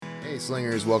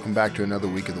Slingers, welcome back to another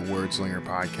week of the Word Slinger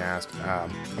podcast.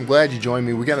 I'm glad you joined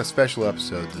me. We got a special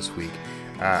episode this week.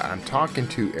 I'm talking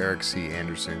to Eric C.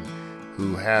 Anderson,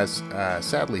 who has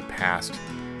sadly passed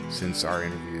since our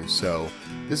interview. So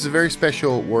this is a very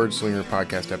special Word Slinger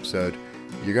podcast episode.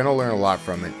 You're going to learn a lot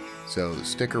from it, so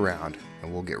stick around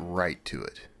and we'll get right to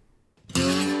it.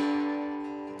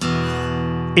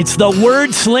 It's the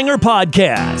Word Slinger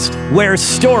Podcast, where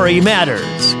story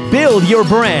matters. Build your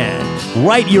brand,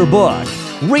 write your book,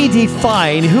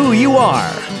 redefine who you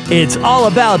are. It's all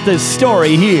about the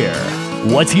story here.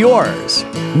 What's yours?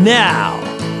 Now,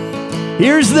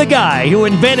 here's the guy who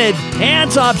invented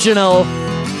Pants Optional,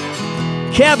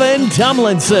 Kevin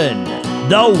Tumlinson,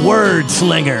 the Word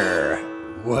Slinger.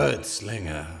 Word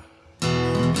Slinger.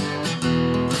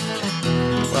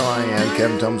 Well, I am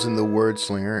Kevin Tumlinson, the Word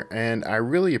Slinger, and I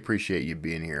really appreciate you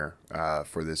being here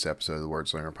for this episode of the Word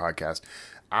Slinger podcast.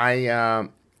 I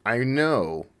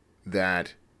know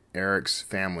that Eric's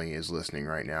family is listening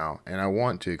right now, and I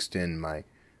want to extend my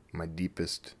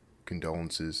deepest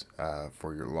condolences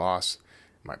for your loss.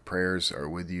 My prayers are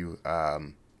with you.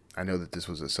 I know that this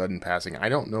was a sudden passing. I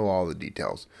don't know all the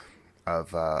details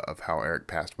of how Eric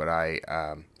passed, but I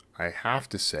have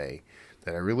to say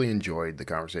that I really enjoyed the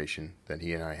conversation that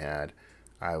he and I had.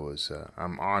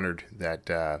 I'm honored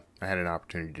that I had an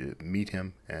opportunity to meet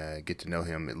him, get to know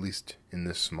him, at least in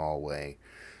this small way.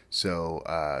 So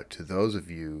to those of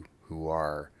you who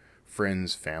are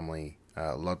friends, family,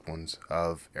 loved ones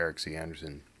of Eric C.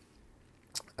 Anderson,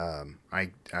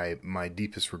 my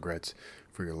deepest regrets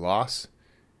for your loss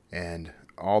and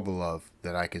all the love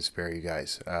that I can spare you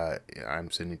guys, I'm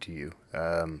sending to you.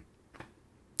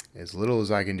 As little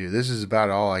as I can do. This is about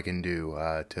all I can do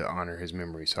to honor his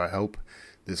memory. So I hope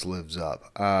this lives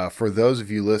up. For those of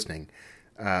you listening,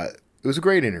 it was a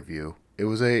great interview.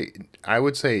 I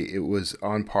would say it was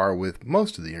on par with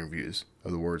most of the interviews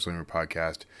of the Word Slinger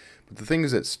podcast. But the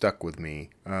things that stuck with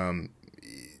me,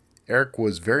 Eric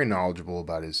was very knowledgeable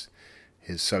about his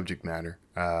subject matter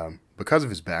because of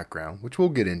his background, which we'll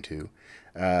get into.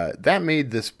 That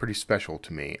made this pretty special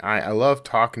to me. I love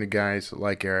talking to guys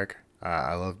like Eric.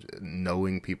 I loved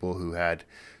knowing people who had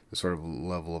the sort of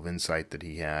level of insight that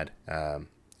he had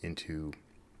into,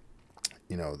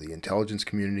 the intelligence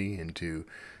community, into,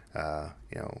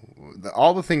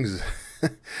 all the things,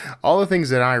 all the things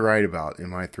that I write about in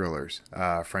my thrillers.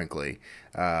 Frankly,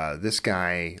 this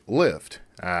guy lived,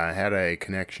 had a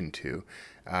connection to,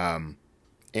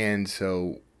 and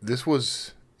so this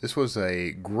was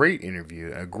a great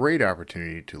interview, a great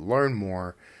opportunity to learn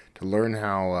more, to learn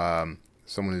how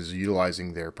someone is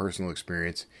utilizing their personal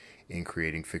experience in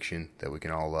creating fiction that we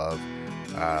can all love.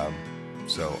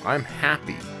 So I'm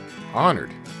happy,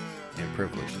 honored, and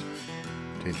privileged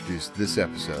to introduce this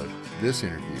episode, this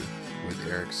interview with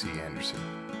Eric C. Anderson.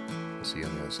 We'll see you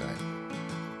on the other side.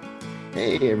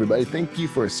 Hey, everybody. Thank you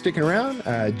for sticking around,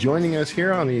 joining us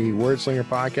here on the Word Slinger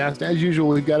podcast. As usual,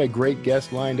 we've got a great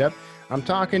guest lined up. I'm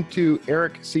talking to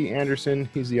Eric C. Anderson.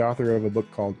 He's the author of a book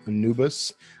called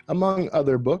Anubis, among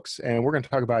other books, and we're going to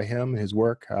talk about him, his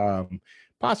work,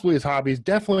 possibly his hobbies,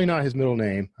 definitely not his middle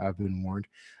name, I've been warned.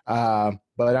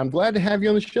 But I'm glad to have you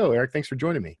on the show, Eric. Thanks for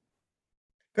joining me.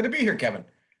 Good to be here, Kevin.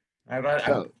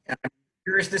 I'm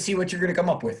curious to see what you're going to come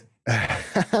up with.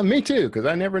 Me too, because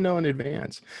I never know in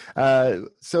advance.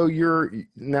 So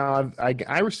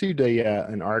I received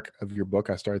an arc of your book.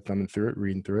 I started thumbing through it,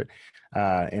 reading through it,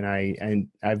 and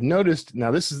I've noticed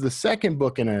now this is the second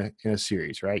book in a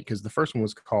series, right? Because the first one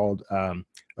was called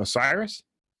Osiris.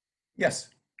 Yes.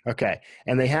 Okay,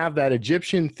 and they have that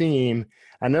Egyptian theme.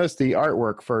 I noticed the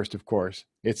artwork first, of course.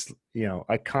 It's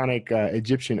iconic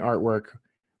Egyptian artwork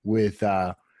with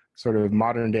sort of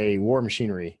modern day war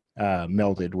machinery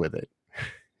melded with it.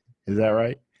 Is that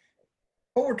right?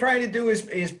 What we're trying to do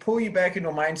is pull you back into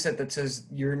a mindset that says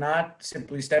you're not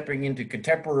simply stepping into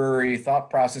contemporary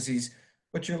thought processes,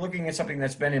 but you're looking at something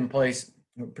that's been in place,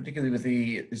 particularly with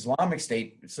the Islamic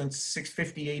State, since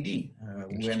 650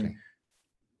 AD, when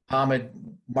Muhammad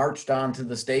marched onto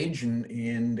the stage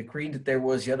and decreed that there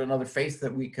was yet another faith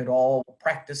that we could all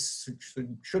practice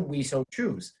should we so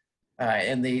choose.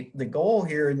 And the goal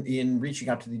here in reaching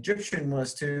out to the Egyptian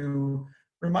was to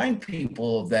remind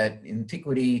people that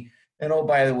antiquity, and oh,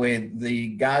 by the way, the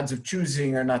gods of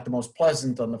choosing are not the most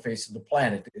pleasant on the face of the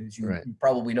planet. As you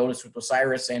probably noticed with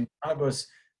Osiris and Anubis,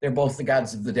 they're both the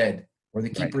gods of the dead or the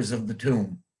keepers of the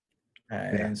tomb.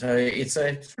 And so it's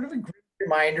a sort of a great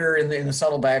reminder in the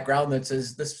subtle background that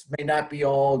says this may not be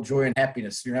all joy and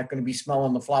happiness. You're not going to be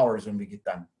smelling the flowers when we get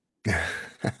done.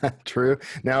 True.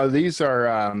 Now, these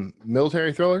are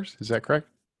military thrillers. Is that correct?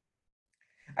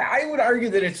 I would argue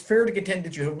that it's fair to contend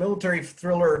that you have a military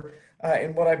thriller,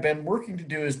 and what I've been working to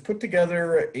do is put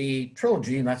together a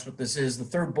trilogy, and that's what this is. The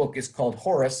third book is called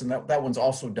Horus, and that one's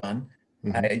also done.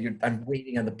 I'm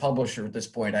waiting on the publisher at this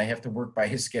point. I have to work by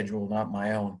his schedule, not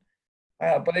my own.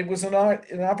 But it was an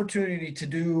opportunity to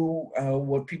do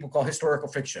what people call historical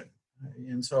fiction.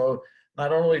 And so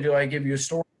not only do I give you a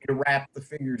story to wrap the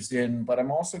figures in, but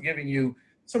I'm also giving you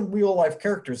some real life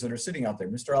characters that are sitting out there.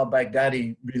 Mr.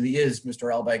 al-Baghdadi really is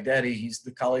Mr. al-Baghdadi. He's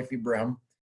the Caliph Ibrahim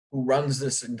who runs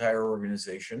this entire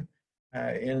organization.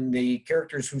 And the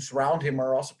characters who surround him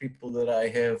are also people that I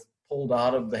have pulled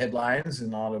out of the headlines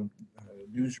and out of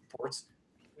news reports.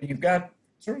 You've got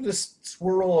sort of this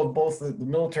swirl of both the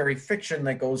military fiction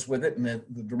that goes with it and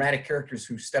the dramatic characters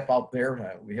who step out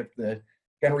there. We have the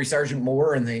Gunnery Sergeant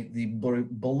Moore and the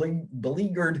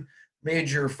beleaguered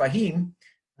Major Fahim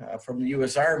from the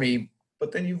U.S. Army,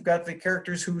 but then you've got the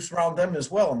characters who surround them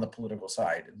as well on the political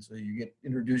side. And so you get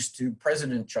introduced to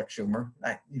President Chuck Schumer,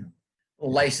 a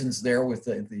little license there with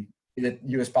the that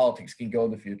U.S. politics can go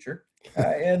in the future,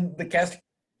 and the cast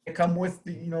come with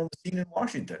the scene in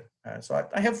Washington. So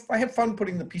I have fun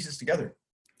putting the pieces together.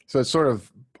 So it's sort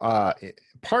of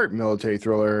part military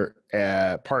thriller,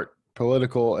 part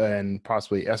political, and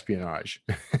possibly espionage.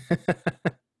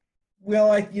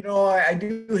 Well, I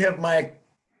do have my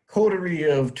coterie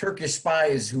of Turkish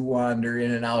spies who wander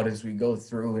in and out as we go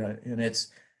through, and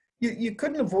it's you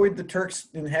couldn't avoid the Turks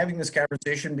in having this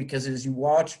conversation, because as you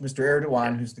watch Mr.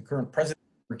 Erdogan, who's the current president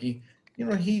of Turkey,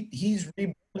 he's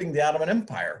rebuilding the Ottoman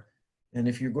Empire. And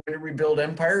if you're going to rebuild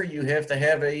empire, you have to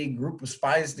have a group of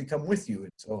spies to come with you.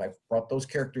 And so I've brought those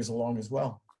characters along as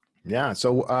well. Yeah.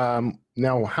 So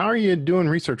now, how are you doing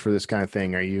research for this kind of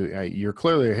thing? Are you're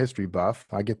clearly a history buff.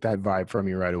 I get that vibe from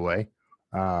you right away.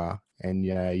 And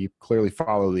you clearly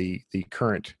follow the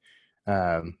current,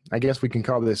 I guess we can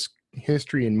call this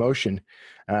history in motion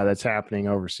that's happening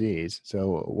overseas.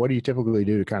 So what do you typically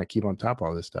do to kind of keep on top of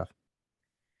all this stuff?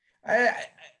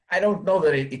 I don't know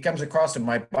that it comes across in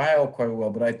my bio quite well,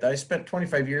 but I spent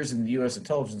 25 years in the U.S.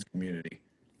 intelligence community,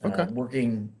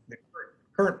 working the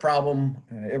current problem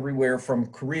everywhere from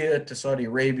Korea to Saudi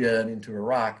Arabia and into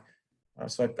Iraq.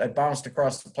 So I bounced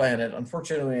across the planet.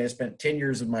 Unfortunately, I spent 10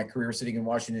 years of my career sitting in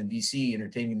Washington, D.C.,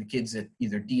 entertaining the kids at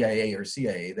either DIA or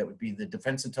CIA. That would be the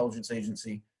Defense Intelligence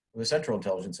Agency or the Central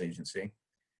Intelligence Agency.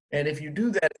 And if you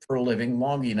do that for a living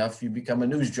long enough, you become a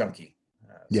news junkie.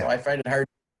 So I find it hard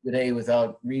today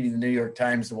without reading the New York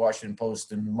Times, the Washington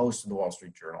Post, and most of the Wall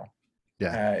Street Journal.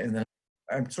 And then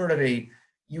I'm sort of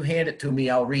you hand it to me,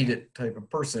 I'll read it type of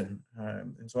person.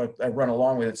 And so I run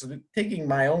along with it. So taking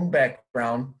my own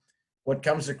background, what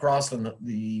comes across on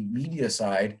the media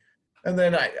side, and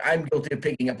then I'm guilty of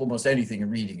picking up almost anything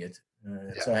and reading it.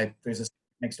 So there's a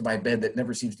next to my bed that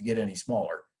never seems to get any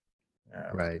smaller.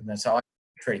 And that's how I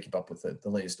try to keep up with the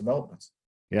latest developments.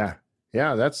 Yeah,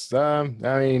 that's,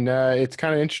 it's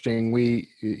kind of interesting.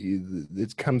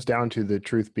 It comes down to the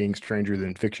truth being stranger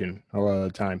than fiction a lot of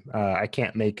the time. I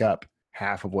can't make up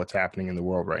half of what's happening in the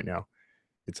world right now.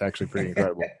 It's actually pretty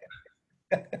incredible.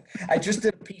 I just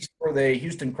did a piece for the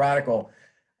Houston Chronicle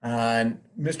on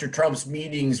Mr. Trump's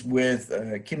meetings with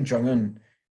Kim Jong-un.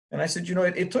 And I said,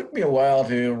 it took me a while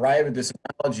to arrive at this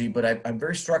analogy, but I'm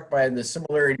very struck by the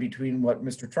similarity between what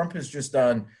Mr. Trump has just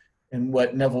done and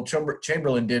what Neville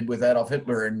Chamberlain did with Adolf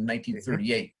Hitler in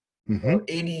 1938.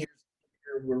 80 years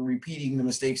later, we're repeating the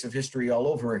mistakes of history all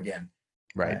over again.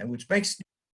 Which makes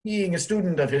being a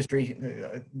student of history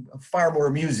far more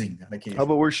amusing on occasion. Oh,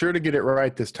 but we're sure to get it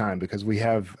right this time because we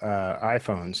have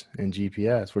iPhones and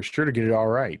GPS. We're sure to get it all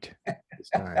right this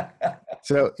time.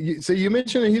 So you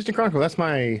mentioned the Houston Chronicle. That's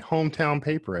my hometown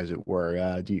paper, as it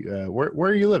were. Where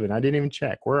are you living? I didn't even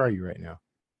check. Where are you right now?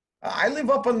 I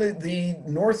live up on the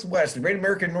Northwest, the Great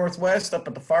American Northwest, up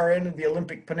at the far end of the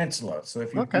Olympic Peninsula. So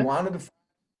if you wanted to find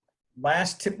the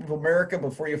last tip of America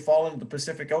before you fall into the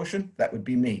Pacific Ocean, that would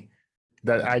be me.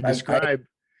 That I describe.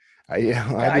 I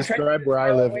describe where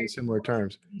I live in similar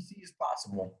terms. DC as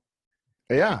possible.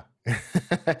 Yeah.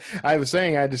 I was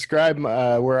saying I describe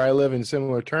where I live in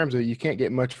similar terms that you can't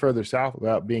get much further south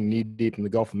without being knee deep in the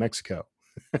Gulf of Mexico.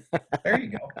 There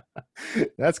you go.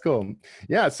 That's cool.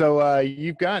 Yeah. So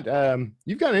you've got an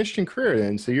interesting career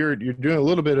then. So you're doing a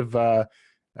little bit of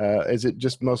is it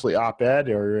just mostly op-ed,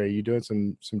 or are you doing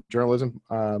some journalism,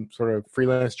 sort of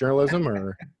freelance journalism,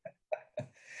 or?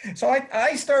 So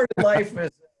I started life as,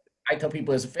 I tell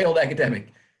people, as a failed academic.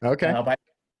 Okay.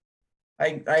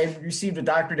 I received a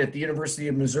doctorate at the University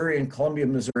of Missouri in Columbia,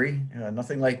 Missouri.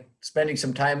 Nothing like spending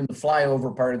some time in the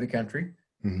flyover part of the country.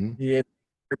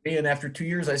 And after 2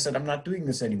 years, I said, I'm not doing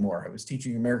this anymore. I was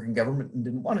teaching American government and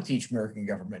didn't want to teach American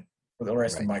government for the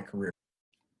rest of Right. my career.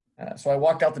 So I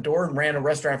walked out the door and ran a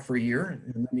restaurant for a year,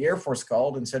 and then the Air Force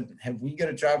called and said, "Have we got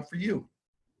a job for you?"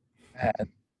 Uh,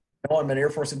 no, I'm an Air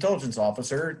Force intelligence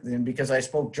officer, and because I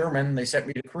spoke German, they sent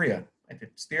me to Korea. I said,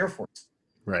 "It's the Air Force."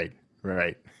 Right.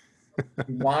 Right.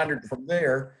 We wandered from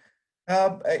there.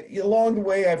 Along the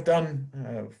way, I've done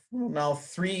now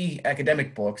 3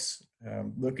 academic books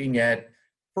looking at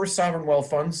first sovereign wealth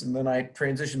funds, and then I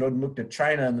transitioned and looked at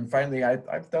China, and then finally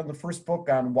I've done the first book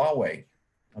on Huawei,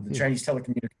 the Chinese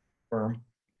telecommunications firm.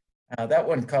 That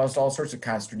one caused all sorts of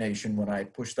consternation when I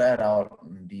pushed that out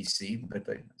in DC. But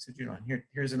I said,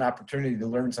 here's an opportunity to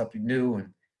learn something new.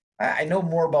 And I know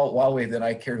more about Huawei than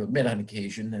I care to admit on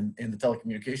occasion and in the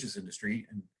telecommunications industry.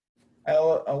 And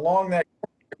along that,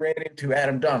 I ran into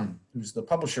Adam Dunn, who's the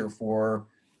publisher for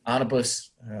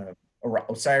Onibus,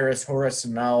 Osiris, Horus,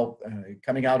 and now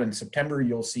coming out in September,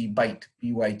 you'll see Byte,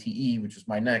 B-Y-T-E, which is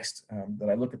my next, that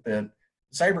I look at the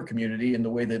cyber community and the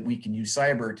way that we can use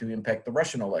cyber to impact the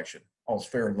Russian election. All's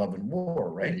fair in love and war,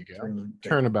 right? There you go.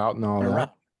 Turnabout and all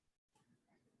that.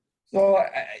 So,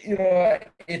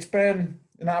 it's been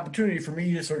an opportunity for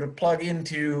me to sort of plug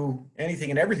into anything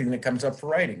and everything that comes up for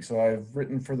writing. So I've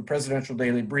written for the Presidential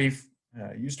Daily Brief,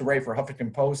 used to write for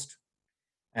Huffington Post,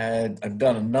 and I've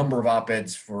done a number of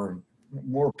op-eds for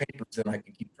more papers than I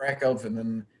can keep track of. And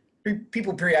then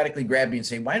people periodically grab me and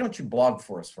say, "Why don't you blog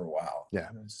for us for a while?" Yeah.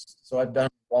 So I've done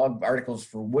blog articles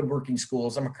for woodworking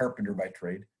schools. I'm a carpenter by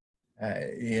trade.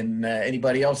 And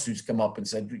anybody else who's come up and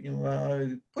said,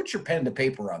 put your pen to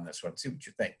paper on this one, see what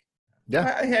you think.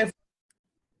 Yeah. I have.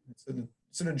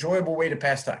 It's an enjoyable way to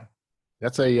pass time.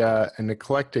 That's an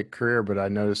eclectic career, but I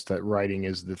noticed that writing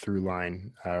is the through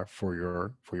line for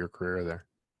your career there.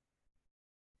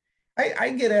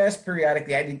 I get asked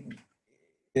periodically,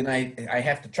 and I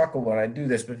have to chuckle when I do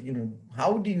this, but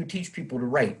how do you teach people to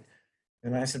write?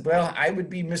 And I said, well, I would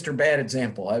be Mr. Bad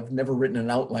Example. I've never written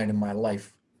an outline in my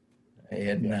life.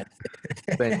 And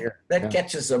that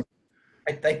catches them.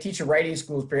 I teach at writing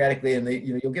schools periodically, and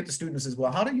you'll get the students as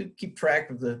well. How do you keep track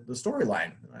of the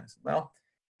storyline? And I said, well,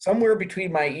 somewhere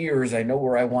between my ears, I know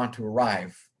where I want to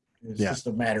arrive. It's just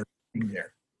a matter of being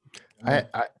there.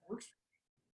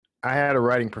 I had a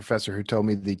writing professor who told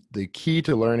me the key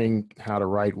to learning how to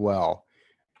write well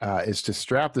is to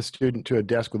strap the student to a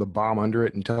desk with a bomb under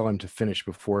it and tell him to finish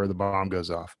before the bomb goes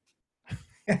off.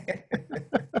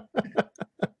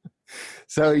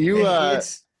 So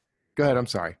go ahead. I'm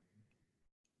sorry.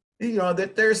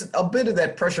 That there's a bit of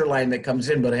that pressure line that comes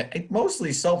in, but I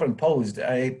mostly self-imposed.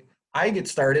 I get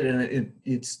started, and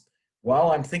it's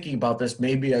while I'm thinking about this,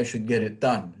 maybe I should get it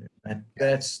done. And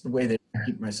that's the way that I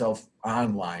keep myself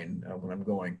online when I'm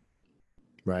going.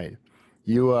 Right.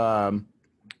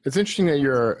 It's interesting that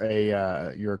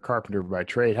you're a carpenter by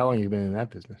trade. How long have you been in that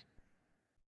business?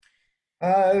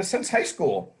 Since high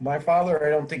school. My father, I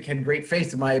don't think, had great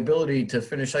faith in my ability to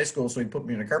finish high school, so he put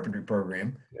me in a carpentry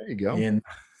program. There you go. And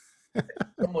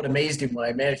somewhat amazed him when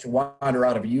I managed to wander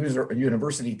out of a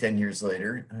university 10 years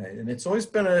later. And it's always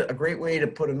been a great way to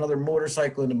put another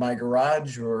motorcycle into my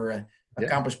garage or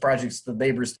accomplish projects that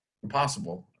neighbors think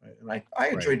impossible. And I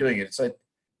enjoy doing it. It's like,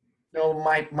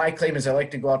 my claim is I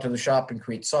like to go out to the shop and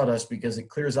create sawdust because it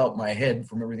clears out my head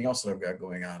from everything else that I've got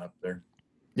going on up there.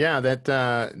 Yeah,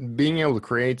 that being able to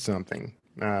create something,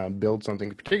 build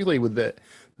something, particularly with that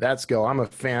skill. I'm a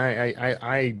fan.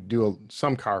 I do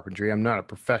some carpentry. I'm not a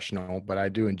professional, but I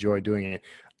do enjoy doing it.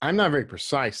 I'm not very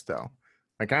precise though.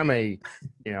 Like I make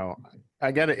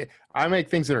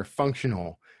things that are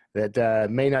functional that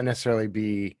may not necessarily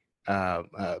be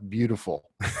beautiful.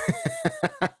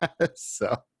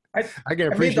 So I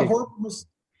can appreciate.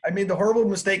 I made the horrible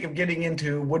mistake of getting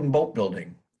into wooden boat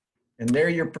building. And there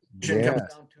your precision comes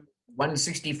down to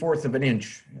 1/64th of an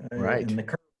inch. Right. And the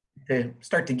curve they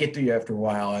start to get to you after a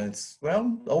while. And it's,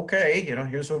 well, okay,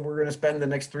 here's what we're going to spend the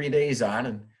next 3 days on.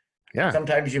 And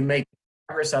sometimes you make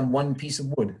progress on one piece of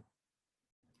wood.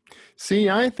 See,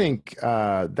 I think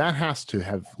that has to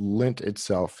have lent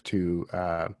itself to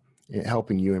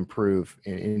helping you improve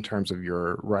in terms of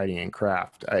your writing and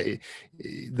craft.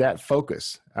 That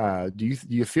focus. Do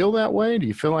you feel that way? Do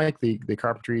you feel like the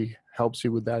carpentry helps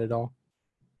you with that at all?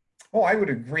 Oh, I would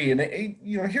agree. And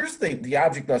here's the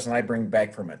object lesson I bring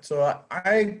back from it. So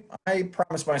I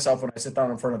promise myself when I sit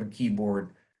down in front of a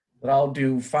keyboard that I'll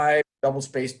do 5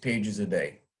 double-spaced pages a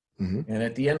day. Mm-hmm. And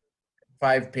at the end of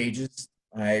 5 pages,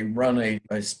 I run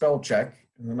a spell check,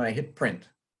 and then I hit print,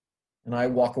 and I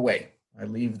walk away. I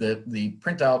leave the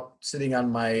printout sitting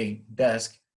on my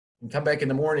desk and come back in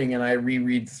the morning, and I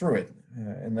reread through it.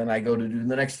 And then I go to do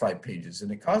the next 5 pages.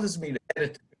 And it causes me to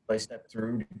edit I step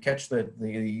through to catch the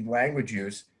language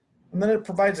use. And then it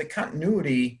provides a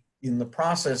continuity in the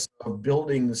process of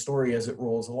building the story as it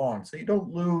rolls along. So you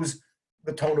don't lose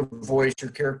the tone of voice,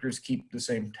 your characters keep the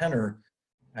same tenor,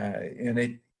 and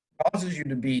it causes you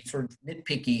to be sort of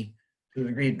nitpicky to the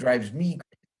degree it drives me.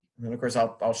 And then, of course,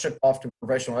 I'll ship off to a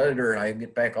professional editor, and I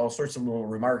get back all sorts of little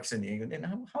remarks, and you go,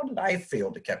 how did I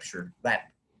fail to capture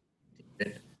that? Yeah.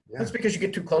 That's because you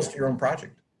get too close to your own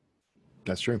project.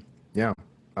 That's true. Yeah.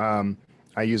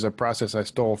 I use a process I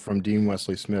stole from Dean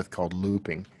Wesley Smith called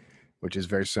looping, which is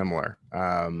very similar.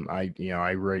 I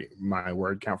write my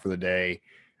word count for the day.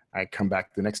 I come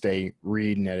back the next day,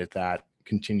 read and edit that,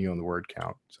 continue on the word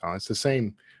count. So it's the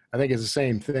same. I think it's the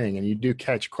same thing. And you do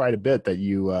catch quite a bit that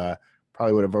you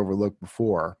probably would have overlooked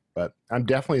before. But I'm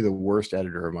definitely the worst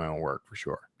editor of my own work, for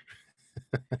sure.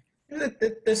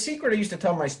 The secret I used to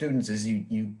tell my students is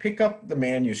you pick up the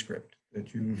manuscript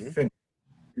that you finish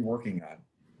you're working on.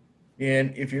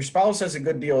 And if your spouse has a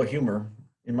good deal of humor,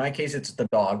 in my case, it's the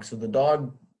dog. So the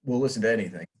dog will listen to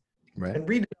anything. Right. And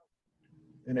read it.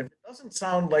 And if it doesn't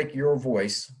sound like your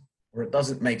voice or it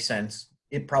doesn't make sense,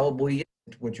 it probably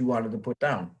isn't what you wanted to put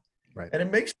down. Right. And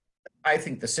it makes, I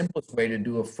think, the simplest way to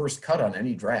do a first cut on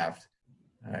any draft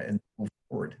and move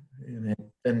forward.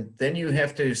 And then you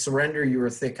have to surrender your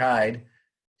thick hide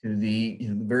to the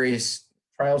various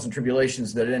trials and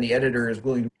tribulations that any editor is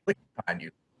willing to put upon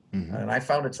you. Mm-hmm. And I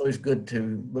found it's always good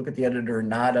to look at the editor,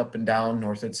 nod up and down,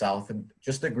 north and south, and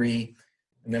just agree,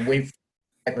 and then wait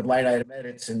back with line item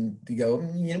edits, and you go,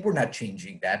 we're not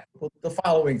changing that. Well, the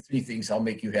following 3 things I'll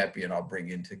make you happy, and I'll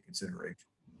bring into consideration.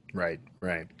 Right.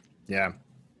 Yeah.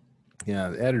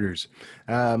 The editors.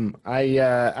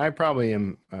 I probably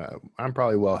am. I'm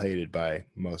probably well hated by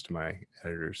most of my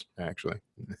editors, actually.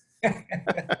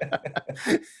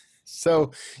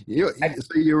 So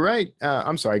you're right.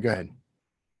 I'm sorry. Go ahead.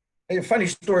 A funny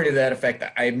story to that effect.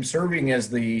 I'm serving as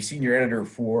the senior editor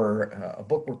for a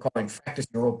book we're calling Factus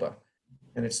Europa,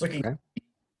 and it's looking at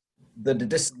the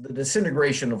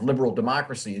disintegration of liberal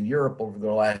democracy in Europe over the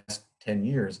last 10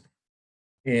 years.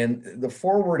 And the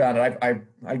foreword on it,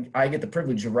 I get the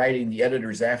privilege of writing the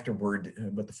editors afterward,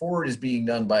 but the foreword is being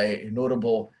done by a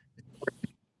notable,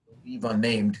 leave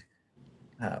unnamed,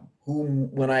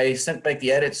 whom, when I sent back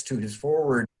the edits to his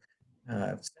foreword,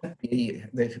 sent me,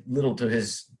 little to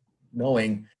his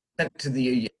knowing, sent to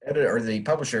the editor or the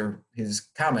publisher his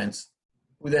comments,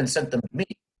 who then sent them to me.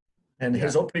 And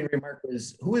his opening remark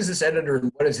was, "Who is this editor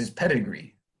and what is his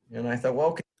pedigree?" And I thought, well,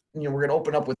 okay, we're going to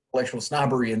open up with intellectual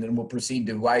snobbery, and then we'll proceed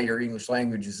to why your English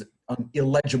language is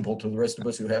illegible to the rest of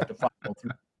us who have to follow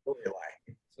through the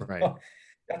storyline. So,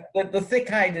 right. The thick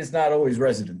hide is not always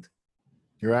resident.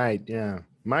 You're right. Yeah.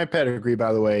 My pedigree,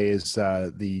 by the way, is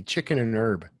the chicken and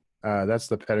herb. That's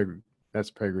the pedigree. That's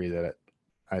the pedigree that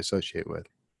I associate with.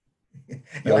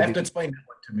 You'll have to explain that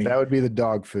one to me. That would be the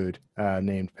dog food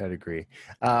named pedigree.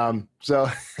 So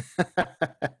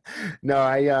no,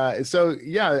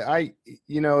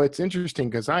 it's interesting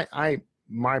because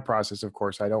my process, of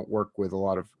course, I don't work with a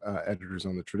lot of editors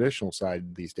on the traditional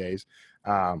side these days.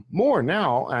 More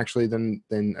now, actually, than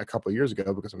a couple of years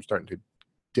ago, because I'm starting to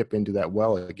dip into that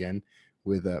well again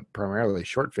with primarily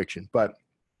short fiction. But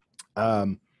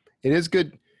it is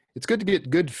good. It's good to get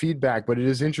good feedback, but it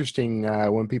is interesting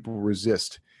when people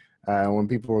resist, when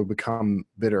people become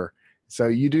bitter. So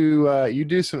you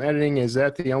do some editing. Is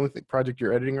that the only project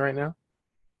you're editing right now?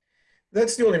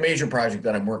 That's the only major project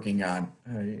that I'm working on.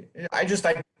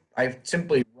 I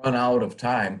simply run out of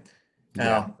time.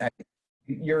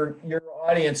 Your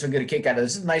audience will get a kick out of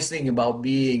this. This is a nice thing about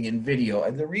being in video.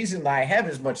 And the reason I have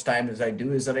as much time as I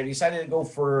do is that I decided to go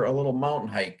for a little mountain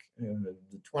hike the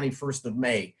 21st of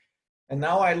May. And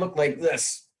now I look like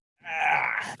this.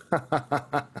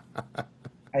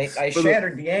 I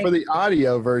shattered the ankle. For the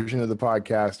audio version of the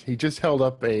podcast, he just held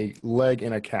up a leg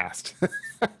in a cast,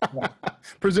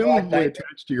 presumably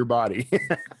attached to your body.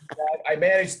 I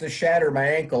managed to shatter my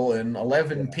ankle, and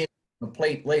 11 pins on the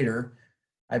plate later,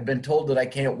 I've been told that I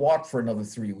can't walk for another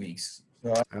 3 weeks.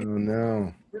 So oh,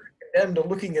 no. I'm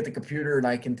looking at the computer, and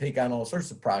I can take on all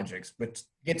sorts of projects, but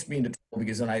gets me into trouble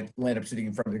because then I land up sitting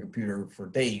in front of the computer for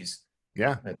days.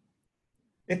 Yeah.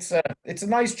 It's a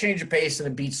nice change of pace, and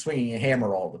it beats swinging a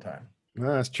hammer all the time.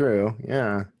 Well, that's true.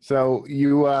 Yeah. So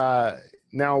you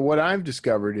now what I've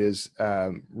discovered is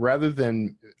rather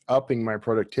than upping my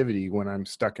productivity when I'm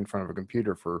stuck in front of a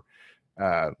computer for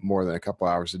more than a couple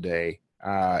hours a day,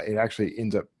 it actually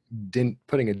ends up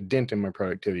putting a dent in my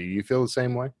productivity. Do you feel the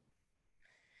same way?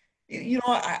 You're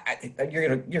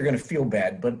gonna feel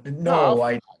bad, but no,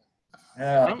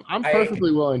 I'm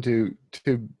perfectly willing to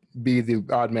be the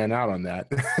odd man out on that.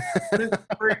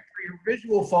 For your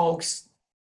visual folks,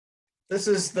 This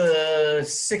is the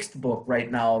sixth book right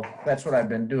now. That's what I've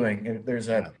been doing. And there's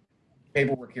a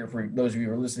paperwork here for those of you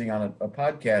who are listening on a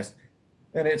podcast.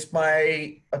 And it's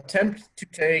my attempt to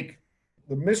take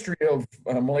the mystery of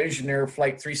Malaysian Air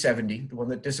Flight 370, the one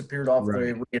that disappeared off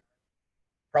Right. the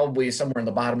probably somewhere in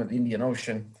the bottom of the Indian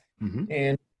Ocean, Mm-hmm.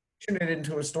 and turn it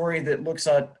into a story that looks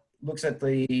at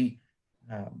the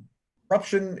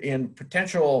corruption and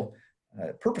potential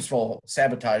purposeful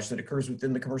sabotage that occurs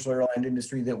within the commercial airline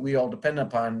industry that we all depend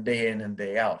upon day in and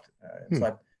day out. So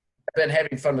I've been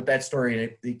having fun with that story,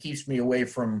 and it keeps me away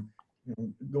from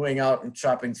going out and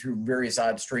shopping through various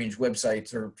odd, strange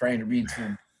websites or trying to read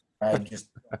through. I just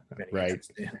don't have any Right.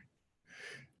 interest in.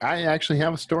 I actually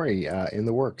have a story in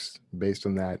the works based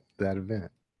on that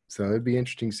event. So it'd be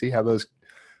interesting to see how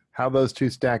those two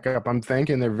stack up. I'm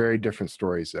thinking they're very different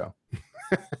stories, though.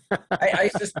 I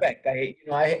suspect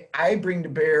I bring to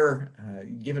bear,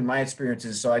 given my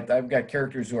experiences. So I've got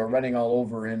characters who are running all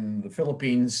over in the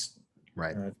Philippines,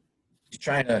 Right.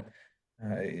 China,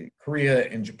 Korea,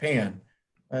 and Japan,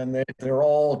 and they're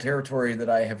all territory that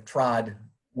I have trod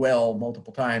well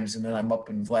multiple times. And then I'm up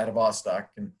in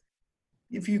Vladivostok, and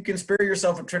if you can spare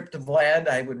yourself a trip to Vlad,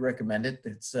 I would recommend it.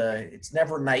 It's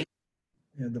never nice.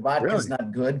 The vodka is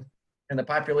not good, and the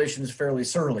population is fairly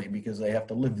surly because they have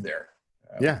to live there.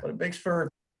 Yeah. But it makes for an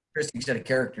interesting set of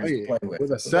characters to play with.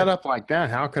 With a setup like that,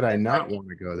 how could I not want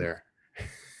to go there?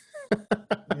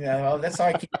 Yeah, well, that's how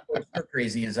I keep going stir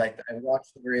crazy. Is I watch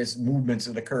the various movements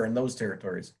that occur in those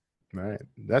territories. Right.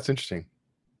 That's interesting.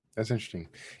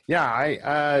 Yeah,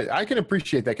 I can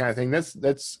appreciate that kind of thing.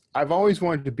 That's I've always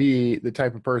wanted to be the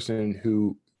type of person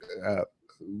who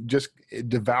just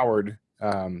devoured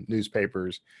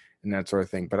newspapers and that sort of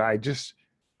thing. But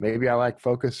maybe I lack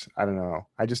focus. I don't know.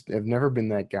 I just have never been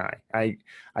that guy.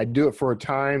 I do it for a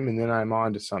time and then I'm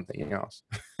on to something else.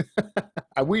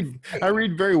 I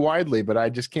read very widely, but I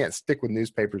just can't stick with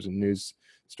newspapers and news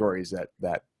stories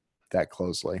that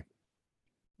closely.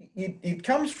 It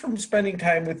comes from spending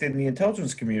time within the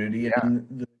intelligence community in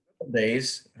the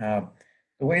days. The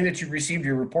way that you received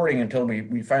your reporting until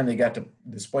we finally got to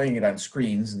displaying it on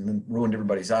screens and then ruined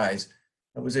everybody's eyes,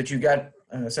 was that you got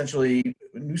essentially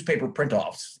newspaper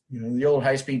print-offs, the old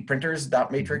high-speed printers,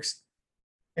 dot matrix,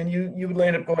 and you would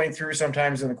end up going through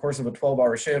sometimes in the course of a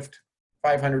 12-hour shift,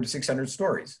 500 to 600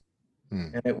 stories.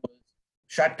 And it was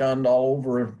shotgunned all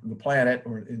over the planet,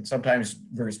 and sometimes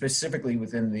very specifically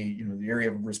within the the area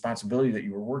of responsibility that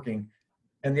you were working.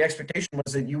 And the expectation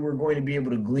was that you were going to be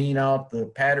able to glean out the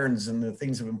patterns and the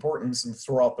things of importance and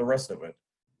throw out the rest of it.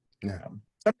 Yeah.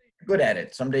 Some days you're good at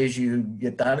it. Some days you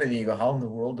get done and you go, how in the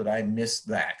world did I miss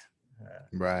that?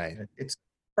 Right. It's a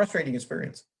frustrating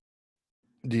experience.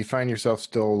 Do you find yourself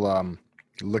still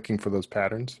looking for those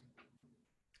patterns?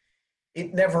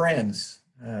 It never ends.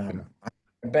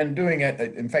 I've been doing it.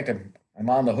 In fact, I'm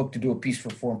on the hook to do a piece for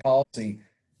Foreign Policy,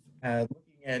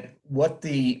 looking at what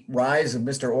the rise of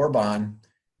Mr. Orban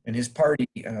and his party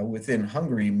within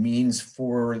Hungary means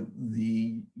for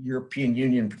the European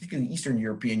Union, particularly Eastern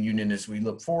European Union, as we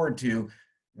look forward to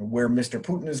where Mr.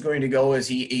 Putin is going to go as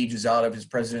he ages out of his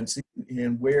presidency,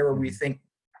 and where we think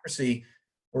democracy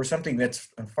or something that's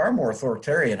far more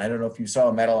authoritarian. I don't know if you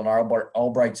saw Madeleine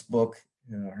Albright's book,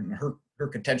 her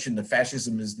contention that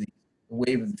fascism is the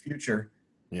wave of the future.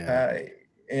 Yeah.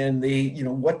 And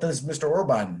what does Mr.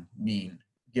 Orban mean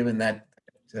given that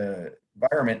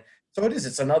environment? So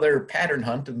it's another pattern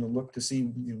hunt and a look to see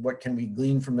what can we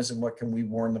glean from this and what can we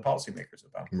warn the policymakers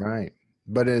about. Right.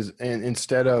 But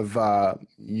instead of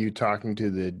you talking to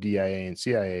the DIA and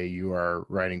CIA, you are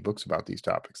writing books about these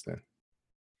topics then?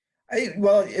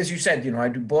 Well, as you said, I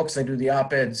do books, I do the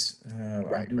op-eds,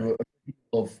 Right,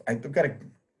 I've got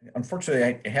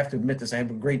unfortunately, I have to admit this, I have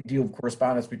a great deal of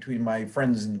correspondence between my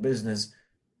friends in the business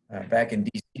back in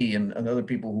DC and other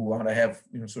people who want to have,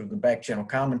 sort of the back channel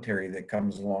commentary that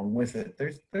comes along with it.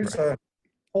 There's a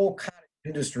whole cottage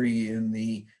industry in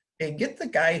hey, get the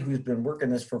guy who's been working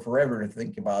this for forever to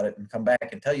think about it and come back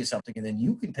and tell you something, and then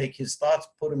you can take his thoughts,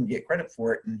 put him, get credit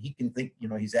for it, and he can think,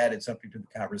 he's added something to the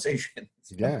conversation.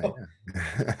 Yeah.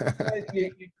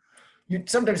 You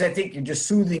sometimes I think you're just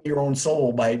soothing your own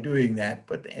soul by doing that,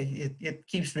 but it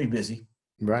keeps me busy.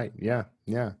 Right. Yeah.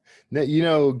 Yeah.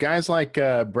 Now, guys like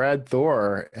Brad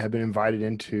Thor have been invited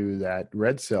into that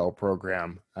Red Cell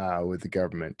program with the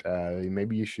government.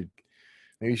 Maybe you should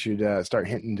start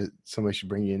hinting to somebody should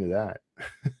bring you into that.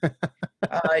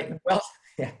 Well,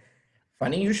 yeah,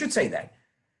 funny you should say that.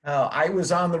 I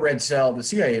was on the Red Cell, the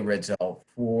CIA Red Cell,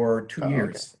 for 2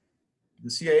 years. Okay.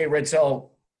 The CIA Red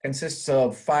Cell consists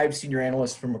of 5 senior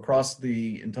analysts from across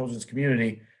the intelligence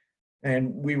community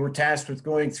And we were tasked with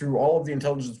going through all of the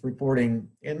intelligence reporting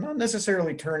and not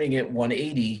necessarily turning it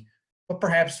 180, but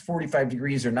perhaps 45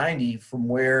 degrees or 90 from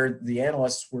where the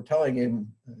analysts were telling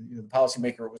him, the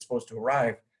policymaker was supposed to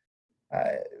arrive.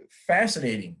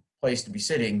 Fascinating place to be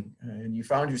sitting. And you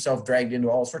found yourself dragged into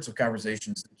all sorts of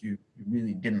conversations that you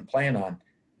really didn't plan on.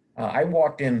 I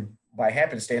walked in by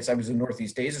happenstance. I was a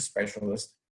Northeast Asia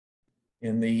specialist.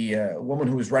 And the woman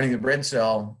who was running the red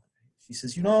cell, she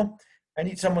says, I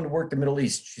need someone to work the Middle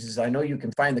East. She says, I know you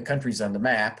can find the countries on the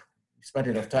map. You spent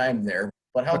enough time there,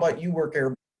 but how about you work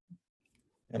Arab?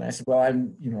 And I said, well,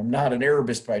 I'm not an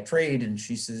Arabist by trade. And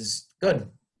she says, good.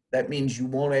 That means you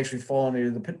won't actually fall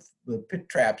into the pit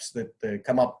traps that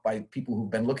come up by people who've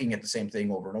been looking at the same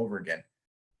thing over and over again.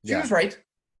 She was right.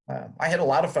 I had a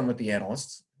lot of fun with the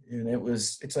analysts, and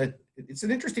it's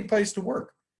an interesting place to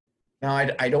work. Now,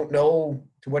 I don't know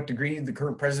to what degree the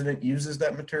current president uses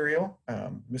that material.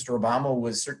 Mr. Obama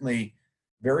was certainly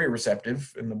very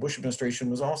receptive, and the Bush administration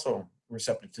was also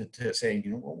receptive to saying,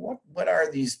 what are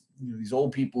these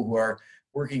old people who are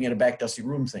working in a back dusty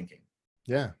room thinking?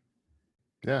 Yeah.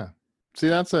 Yeah. See,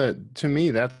 to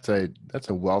me, that's a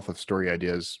wealth of story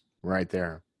ideas right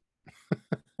there.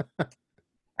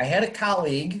 I had a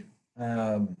colleague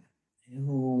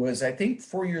who was, I think,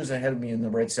 4 years ahead of me in the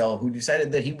red cell, who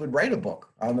decided that he would write a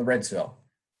book on the red cell,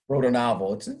 wrote a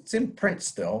novel. It's in print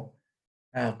still,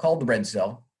 called The Red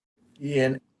Cell.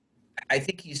 And I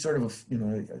think he's sort of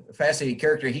a fascinating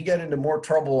character. He got into more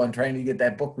trouble on trying to get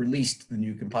that book released than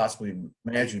you can possibly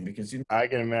imagine, because I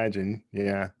can imagine.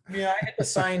 Yeah. I had to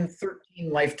sign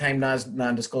 13 lifetime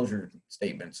non-disclosure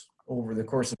statements over the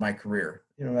course of my career.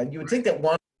 You would think that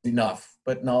one was enough,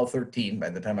 but no, 13 by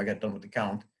the time I got done with the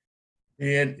count.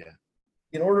 And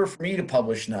in order for me to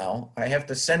publish now, I have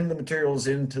to send the materials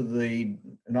into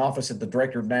an office at the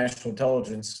Director of National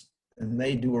Intelligence, and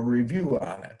they do a review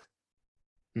on it.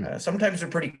 Sometimes they're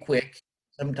pretty quick.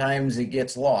 Sometimes it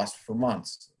gets lost for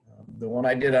months. The one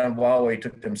I did on Huawei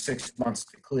took them 6 months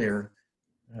to clear,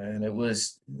 and that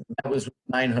was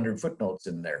 900 footnotes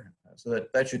in there. So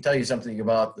that should tell you something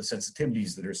about the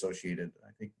sensitivities that are associated.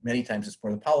 I think many times it's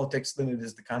more the politics than it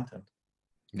is the content.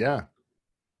 Yeah,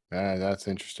 that's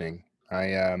interesting.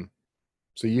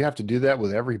 So you have to do that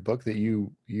with every book that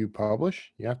you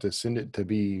publish? You have to send it to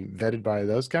be vetted by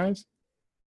those guys?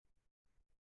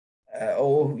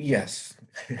 Oh, yes.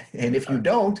 And if you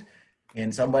don't,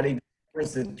 and somebody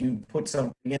discovers that you put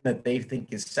something in that they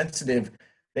think is sensitive,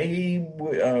 they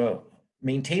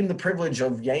maintain the privilege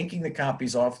of yanking the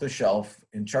copies off the shelf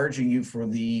and charging you for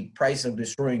the price of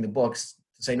destroying the books,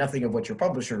 to say nothing of what your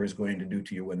publisher is going to do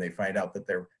to you when they find out that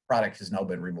their product has now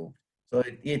been removed. So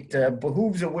it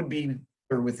behooves a would-be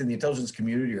or within the intelligence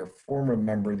community or former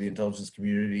member of the intelligence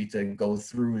community to go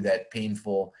through that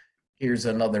painful, here's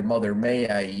another Mother May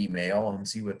I email, and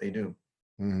see what they do.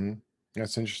 Mm-hmm.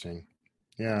 That's interesting.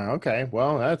 Yeah. Okay.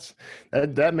 Well,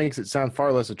 that makes it sound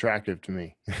far less attractive to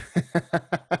me.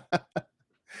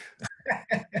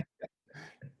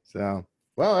 So,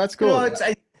 well, that's cool.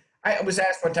 I was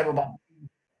asked one time about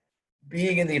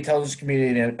being in the intelligence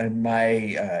community, and my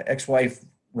ex-wife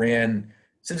ran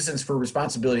Citizens for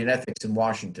Responsibility and Ethics in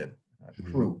Washington,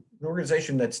 CREW, an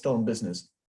organization that's still in business.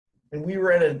 And we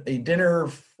were at a dinner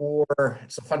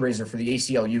it's a fundraiser for the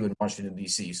ACLU in Washington,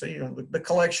 D.C. So, the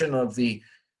collection of the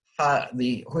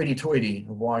hoity-toity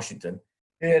of Washington.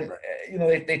 And,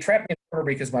 they trapped me in the corner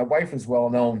because my wife was well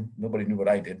known. Nobody knew what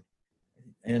I did.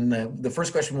 And the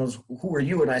first question was, who are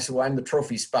you? And I said, well, I'm the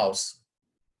trophy spouse.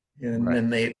 And then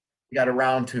they got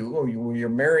around to, you're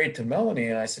married to Melanie?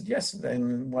 And I said, yes.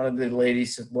 And one of the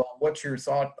ladies said, well, what's your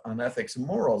thought on ethics and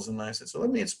morals? And I said, so let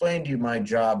me explain to you my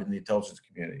job in the intelligence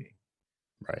community.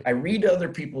 Right. I read other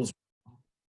people's,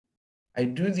 I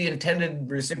do the intended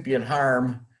recipient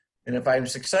harm, and if I'm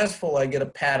successful, I get a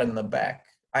pat on the back.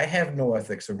 I have no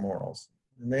ethics or morals.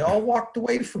 And they all walked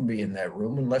away from me in that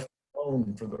room and left me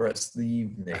alone for the rest of the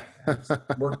evening. It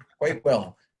worked quite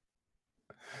well.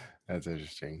 That's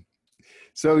interesting.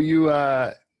 So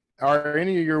are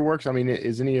any of your works,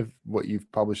 is any of what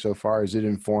you've published so far, is it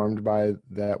informed by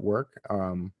that work?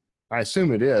 I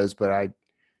assume it is, but I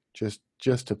just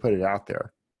to put it out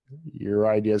there, your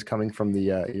ideas coming from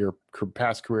your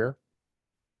past career?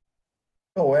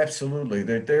 Oh, absolutely.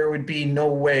 There would be no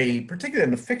way, particularly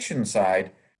on the fiction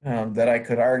side, that I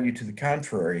could argue to the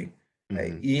contrary.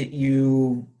 Mm-hmm.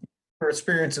 Your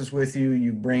experiences with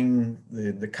you bring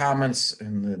the comments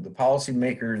and the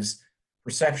policymakers'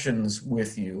 perceptions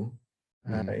with you,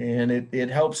 and it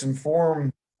helps inform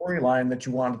the storyline that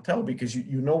you want to tell, because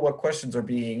you know what questions are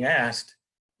being asked,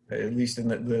 at least in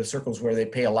the circles where they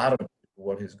pay a lot of attention to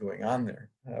what is going on there.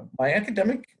 My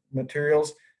academic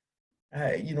materials,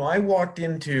 I walked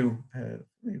into kind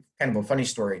of a funny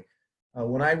story.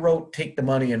 When I wrote Take the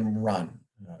Money and Run,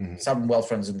 Sovereign Wealth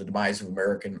Funds and the Demise of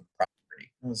American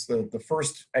Prosperity, it was the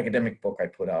first academic book I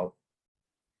put out.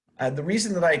 The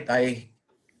reason that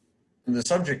the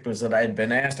subject was that I had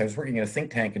been asked, I was working at a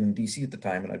think tank in DC at the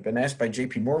time, and I'd been asked by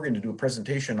JP Morgan to do a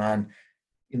presentation on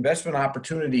investment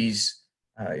opportunities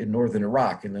in northern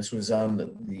Iraq. And this was on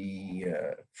the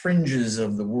fringes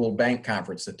of the World Bank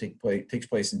Conference that takes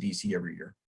place in DC every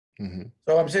year. Mm-hmm.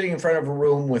 So I'm sitting in front of a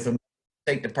room with a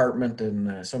State Department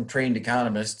and some trained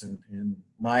economist and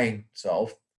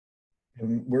myself,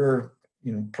 and we're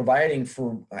providing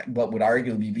for what would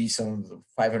arguably be some of the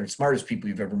 500 smartest people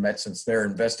you've ever met, since they're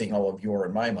investing all of your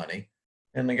and my money.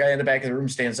 And the guy in the back of the room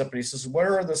stands up and he says,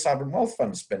 "Where are the sovereign wealth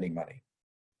funds spending money?"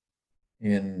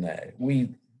 And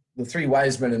the three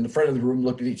wise men in the front of the room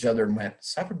looked at each other and went,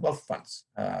 "Sovereign wealth funds."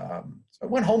 So I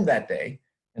went home that day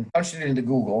and punched it into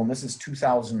Google, and this is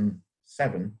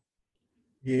 2007,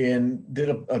 and did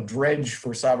a dredge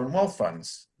for sovereign wealth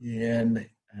funds. And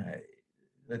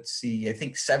let's see, I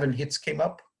think 7 hits came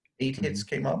up, 8 hits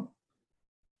came up.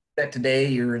 That today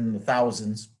you're in the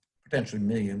thousands, potentially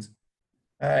millions.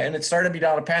 And it started me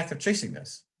down a path of chasing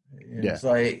this. And yeah.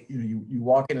 So you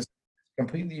walk in a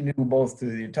completely new both to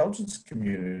the intelligence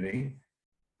community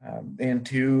and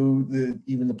to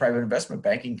even the private investment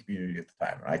banking community at the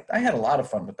time. I had a lot of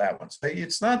fun with that one. So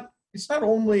it's not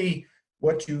only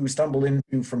what you stumble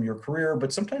into from your career,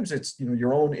 but sometimes it's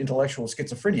your own intellectual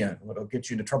schizophrenia that'll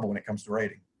get you into trouble when it comes to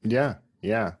writing. Yeah.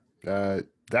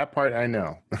 That part I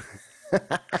know.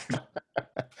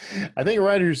 I think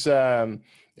writers.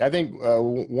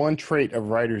 One trait of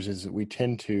writers is that we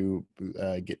tend to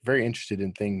get very interested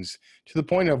in things to the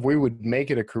point of we would make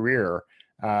it a career,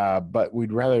 but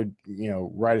we'd rather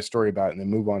write a story about it and then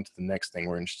move on to the next thing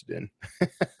we're interested in.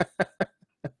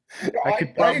 I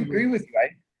agree with you.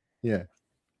 Yeah.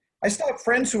 I still have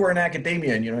friends who are in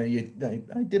academia, and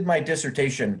I did my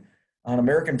dissertation on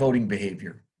American voting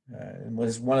behavior, and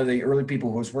was one of the early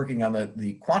people who was working on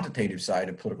the quantitative side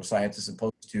of political science as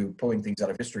opposed to pulling things out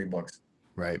of history books.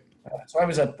 Right. So I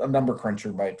was a number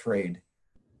cruncher by trade.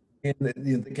 And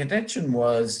the contention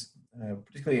was,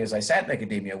 particularly as I sat in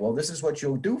academia, well, this is what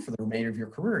you'll do for the remainder of your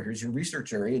career. Here's your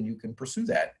research area, and you can pursue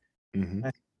that. Mm-hmm. You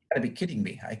got to be kidding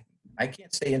me. I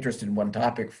can't stay interested in one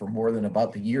topic for more than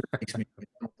about the year it takes me to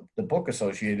get the book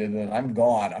associated, and I'm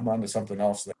gone. I'm on to something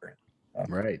else there.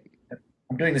 Right.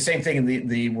 I'm doing the same thing in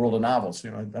the world of novels.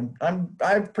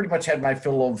 I've pretty much had my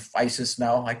fill of ISIS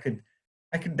now. I could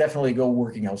definitely go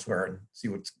working elsewhere and see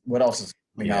what else is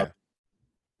coming out.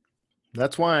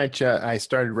 That's why I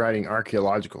started writing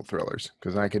archaeological thrillers,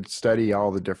 because I could study all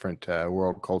the different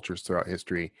world cultures throughout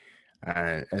history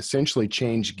and essentially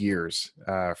change gears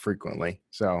frequently.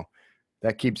 So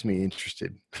that keeps me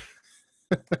interested.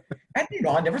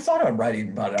 I never thought of writing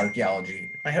about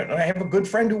archaeology. I have a good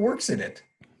friend who works in it.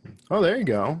 Oh, there you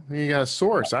go. You got a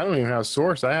source. I don't even have a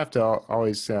source. I have to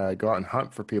always go out and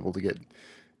hunt for people to get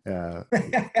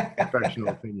professional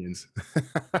opinions.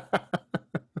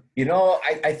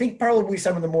 I think probably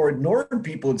some of the more ignored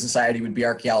people in society would be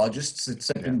archaeologists,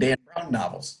 except in Dan Brown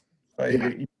novels.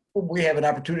 You probably have an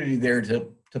opportunity there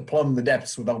to plumb the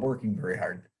depths without working very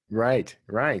hard. Right.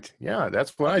 Yeah,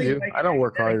 that's what I do. I don't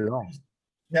work hard at all.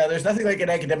 Yeah, there's nothing like an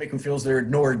academic who feels they're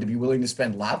ignored to be willing to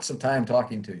spend lots of time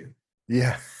talking to you.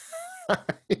 Yeah.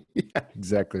 Yeah,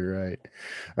 exactly right.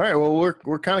 All right. Well,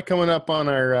 we're kind of coming up on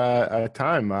our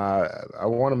time. I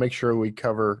want to make sure we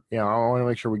cover. I want to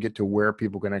make sure we get to where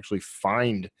people can actually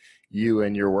find you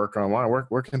and your work online.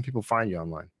 Where can people find you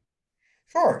online?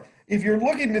 Sure. If you're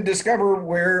looking to discover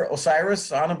where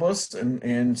Osiris, Onibus,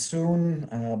 and soon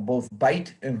both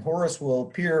Byte and Horus will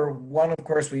appear, one, of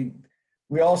course, we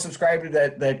all subscribe to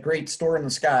that great store in the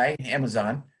sky,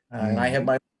 Amazon, and I have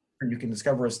my. You can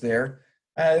discover us there.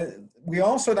 We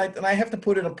also, and I have to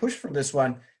put in a push for this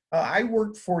one, I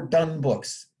work for Dunn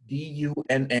Books,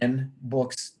 DUNN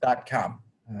books.com.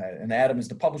 And Adam is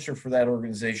the publisher for that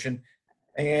organization.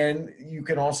 And you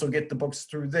can also get the books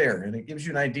through there. And it gives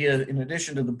you an idea, in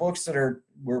addition to the books that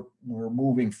we're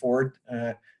moving forward,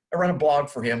 I run a blog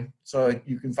for him. So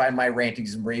you can find my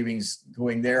rantings and ravings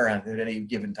going there at any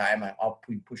given time. I'll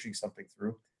be pushing something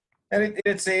through. And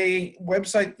it's a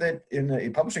website that in a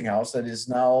publishing house that is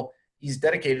now, he's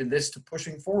dedicated this to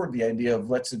pushing forward the idea of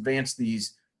let's advance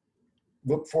these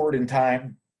look forward in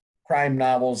time, crime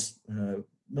novels,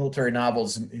 military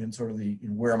novels, and sort of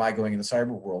where am I going in the cyber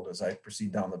world as I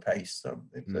proceed down the pace. So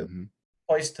it's a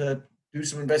place to do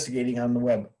some investigating on the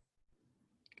web.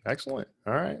 Excellent.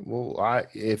 All right. Well,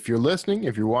 if you're listening,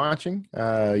 if you're watching,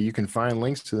 you can find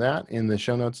links to that in the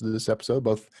show notes of this episode,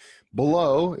 both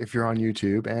below if you're on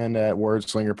YouTube and at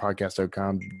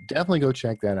wordslingerpodcast.com. Definitely go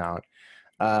check that out.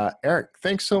 Eric,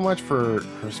 thanks so much for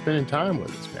spending time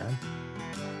with us, man.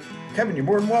 Kevin, you're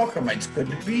more than welcome. It's good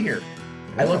to be here.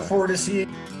 Yeah. I look forward to seeing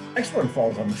the next one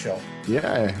falls on the shelf.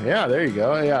 Yeah, there you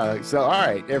go. Yeah. So, all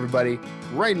right, everybody,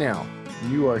 right now,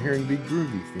 you are hearing the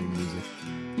groovy theme music.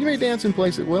 You may dance in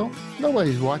place at will.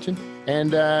 Nobody's watching.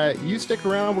 And you stick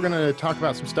around. We're going to talk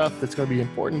about some stuff that's going to be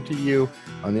important to you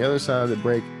on the other side of the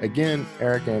break. Again,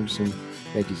 Eric Anderson,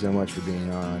 thank you so much for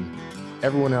being on.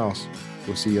 Everyone else,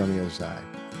 we'll see you on the other side.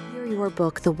 Hear your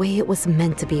book the way it was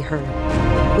meant to be heard.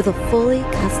 With a fully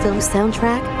custom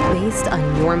soundtrack based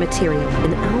on your material.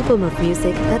 An album of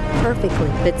music that perfectly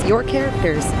fits your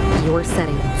characters, your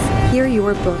settings. Hear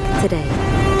your book today.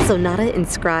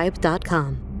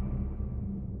 SonataInscribe.com.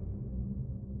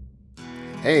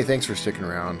 Hey, thanks for sticking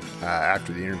around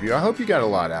after the interview. I hope you got a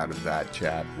lot out of that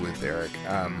chat with Eric.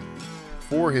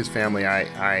 For his family,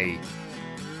 I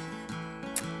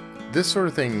this sort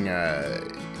of thing,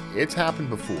 it's happened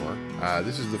before.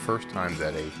 This is the first time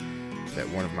that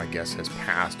one of my guests has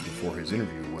passed before his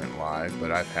interview went live,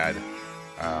 but I've had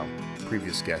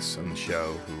previous guests on the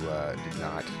show who did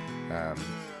not,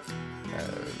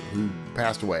 who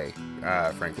passed away,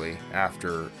 frankly,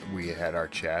 after we had our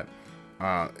chat.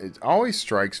 It always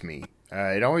strikes me.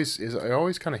 It always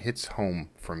kind of hits home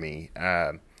for me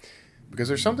because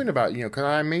there's something about, because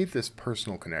I made this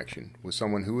personal connection with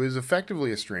someone who is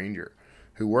effectively a stranger,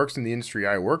 who works in the industry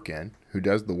I work in, who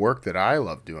does the work that I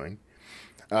love doing.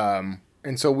 And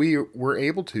so we were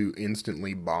able to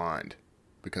instantly bond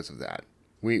because of that.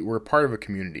 We're part of a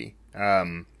community.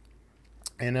 And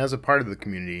as a part of the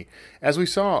community, as we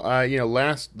saw,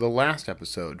 the last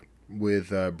episode with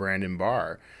Brandon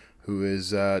Barr, who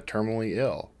is terminally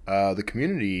ill, the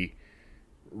community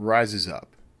rises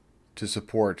up to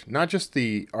support not just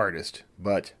the artist,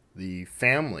 but the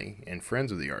family and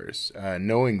friends of the artist,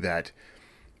 knowing that,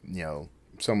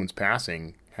 someone's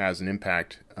passing has an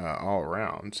impact all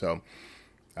around. So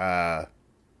I'm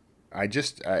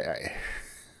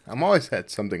always at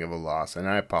something of a loss, and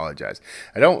I apologize.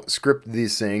 I don't script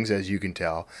these things, as you can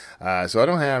tell, so I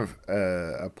don't have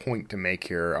a point to make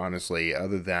here, honestly,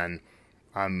 other than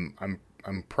I'm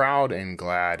proud and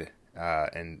glad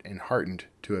and heartened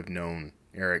to have known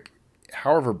Eric,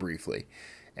 however briefly,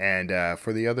 and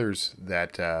for the others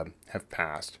that have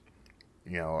passed,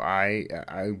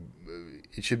 it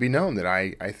should be known that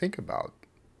I think about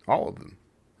all of them.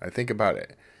 I think about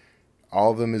it,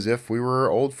 all of them, as if we were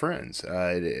old friends.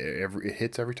 It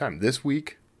hits every time. This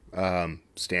week,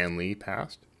 Stan Lee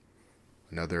passed.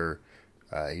 Another,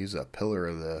 he's a pillar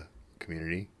of the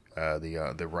community.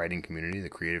 The writing community, the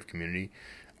creative community.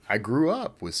 I grew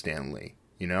up with Stan Lee.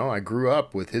 I grew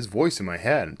up with his voice in my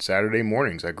head Saturday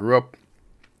mornings. I grew up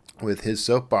with his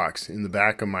soapbox in the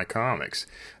back of my comics.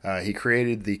 He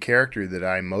created the character that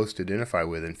I most identify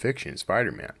with in fiction,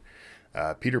 Spider-Man.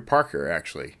 Peter Parker,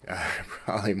 actually.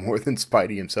 Probably more than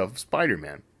Spidey himself,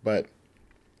 Spider-Man. But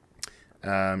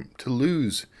to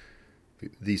lose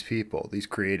these people, these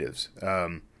creatives,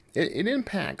 it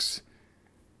impacts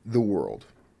the world.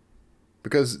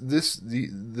 Because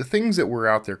the things that we're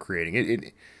out there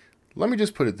creating, let me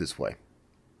just put it this way.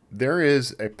 There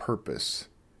is a purpose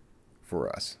for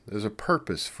us. There's a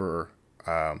purpose for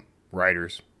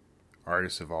writers,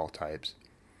 artists of all types,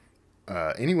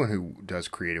 anyone who does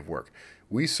creative work.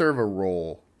 We serve a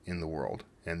role in the world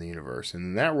and the universe,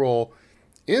 and that role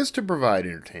is to provide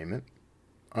entertainment.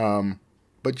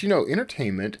 But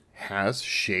entertainment has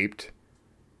shaped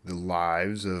the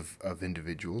lives of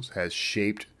individuals, has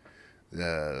shaped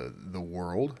the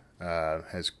world,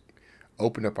 has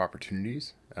opened up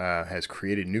opportunities, has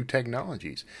created new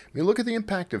technologies. I mean, look at the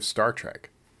impact of Star Trek.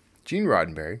 Gene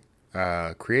Roddenberry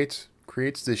creates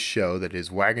this show that is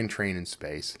Wagon Train in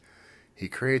Space. He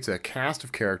creates a cast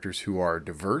of characters who are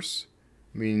diverse.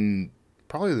 I mean,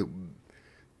 probably the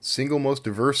single most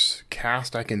diverse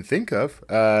cast I can think of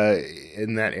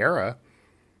in that era.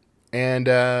 And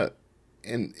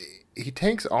he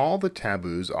takes all the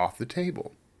taboos off the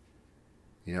table.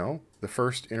 The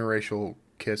first interracial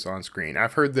kiss on screen.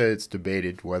 I've heard that it's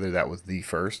debated whether that was the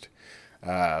first,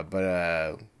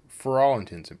 but for all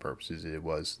intents and purposes, it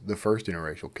was the first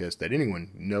interracial kiss that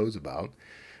anyone knows about,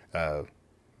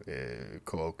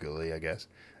 colloquially, I guess.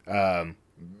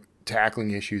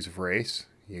 Tackling issues of race.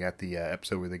 You got the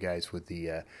episode where the guys with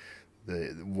the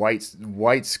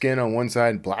white skin on one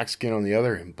side, black skin on the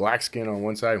other, and black skin on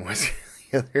one side and white skin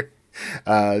on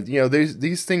the other. There's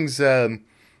these things.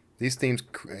 These themes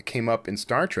came up in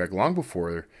Star Trek long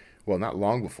before. Well, not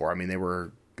long before. I mean, they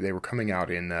were coming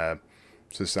out in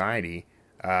society,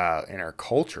 in our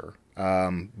culture,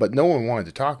 But no one wanted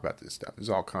to talk about this stuff. It was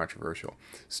all controversial.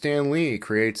 Stan Lee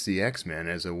creates the X-Men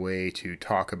as a way to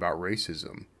talk about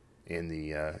racism in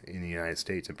the United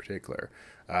States in particular,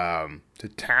 to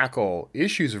tackle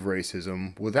issues of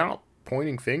racism without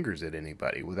pointing fingers at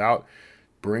anybody, without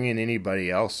bringing anybody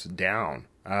else down.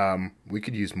 We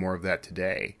could use more of that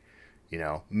today.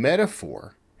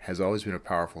 Metaphor has always been a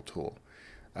powerful tool.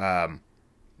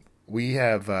 We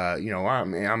have,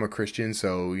 I'm a Christian,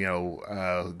 so,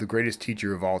 the greatest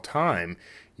teacher of all time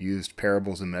used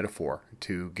parables and metaphor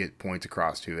to get points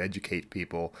across, to educate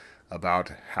people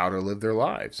about how to live their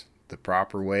lives, the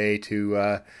proper way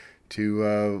to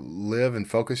live and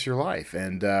focus your life.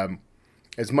 And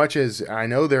as much as I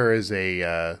know there is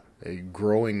a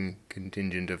growing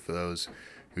contingent of those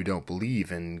who don't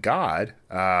believe in God,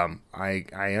 I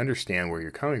understand where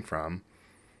you're coming from.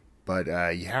 But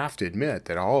you have to admit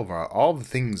that all the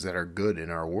things that are good in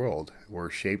our world were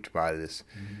shaped by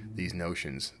these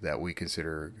notions that we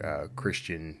consider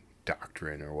Christian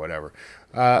doctrine or whatever.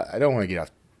 I don't want to get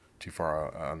off too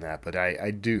far on that, but I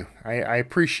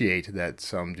appreciate that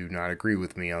some do not agree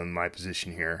with me on my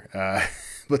position here.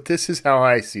 But this is how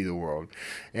I see the world,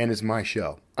 and it's my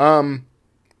show.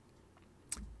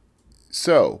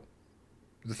 So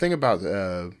the thing about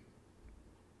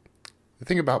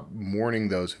mourning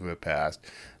those who have passed,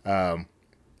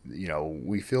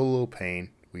 we feel a little pain.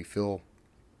 We feel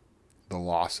the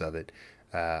loss of it.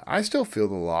 I still feel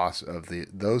the loss of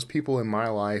those people in my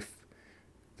life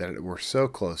that were so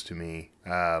close to me.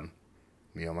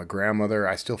 My grandmother,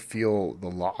 I still feel the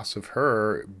loss of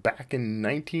her back in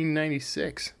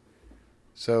 1996.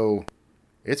 So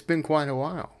it's been quite a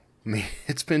while. I mean,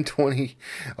 it's been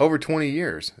over 20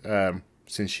 years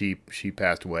since she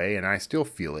passed away, and I still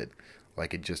feel it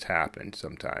like it just happened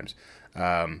sometimes.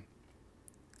 I've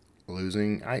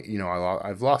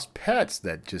lost pets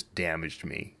that just damaged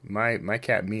me. My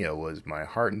cat Mia was my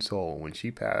heart and soul. When she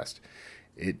passed,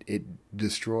 it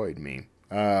destroyed me.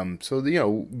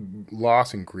 So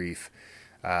loss and grief,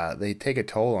 they take a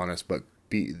toll on us, but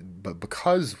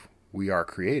because we are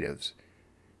creatives,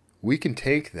 we can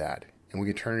take that and we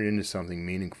can turn it into something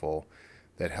meaningful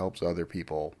that helps other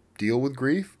people deal with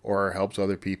grief, or helps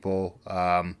other people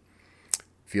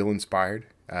feel inspired,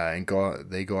 and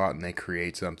they go out and they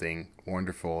create something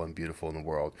wonderful and beautiful in the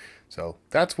world. So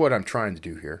that's what I'm trying to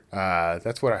do here.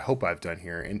 That's what I hope I've done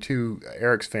here. And to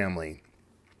Eric's family,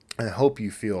 I hope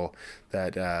you feel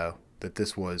that that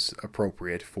this was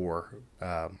appropriate for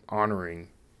honoring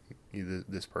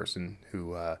this person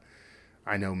who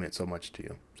I know meant so much to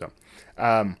you. So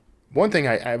one thing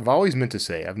I've always meant to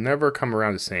say, I've never come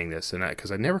around to saying this, and because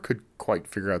I never could quite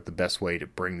figure out the best way to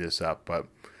bring this up, but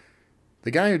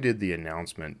the guy who did the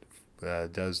announcement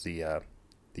does the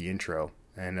intro,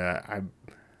 and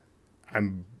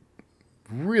I'm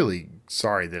really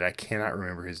sorry that I cannot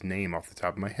remember his name off the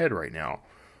top of my head right now.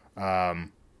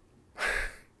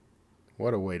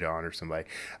 What a way to honor somebody.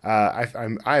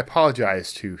 I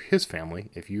apologize to his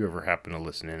family if you ever happen to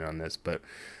listen in on this, but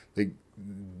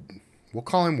we'll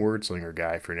call him Wordslinger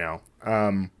Guy for now.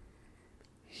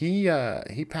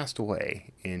 He passed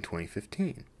away in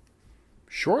 2015.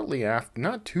 Shortly after,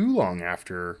 not too long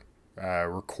after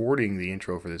recording the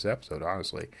intro for this episode,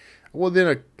 honestly. Well,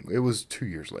 then it was 2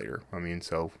 years later. I mean,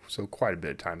 so quite a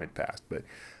bit of time had passed. But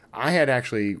I had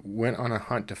actually went on a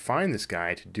hunt to find this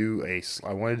guy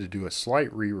I wanted to do a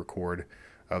slight re-record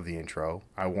of the intro.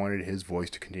 I wanted his voice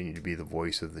to continue to be the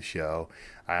voice of the show.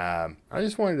 I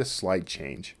just wanted a slight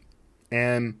change.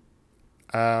 And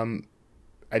I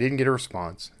didn't get a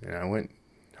response. And I went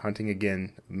hunting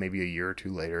again maybe a year or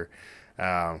two later.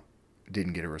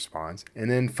 Didn't get a response.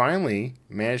 And then finally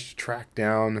managed to track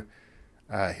down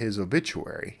his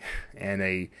obituary and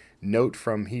a note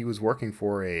from he was working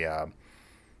for a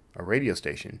radio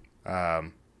station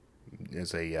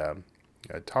as a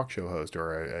talk show host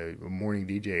or a morning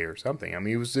DJ or something. I mean,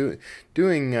 he was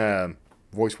doing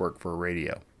voice work for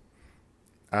radio.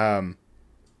 And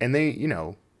they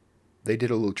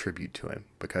did a little tribute to him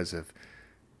because of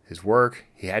his work.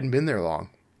 He hadn't been there long,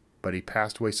 but he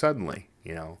passed away suddenly,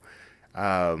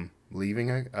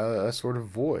 leaving a sort of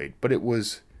void. But it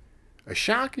was a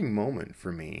shocking moment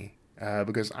for me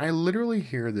because I literally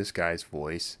hear this guy's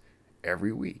voice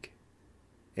every week.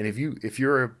 And if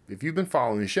you've been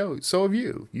following the show, so have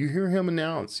you. You hear him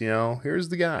announce, here's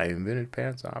the guy who invented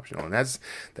Pants Optional, and that's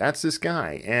this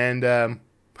guy. And it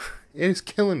is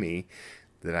killing me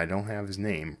that I don't have his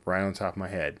name right on top of my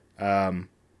head.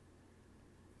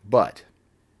 But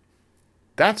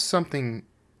that's something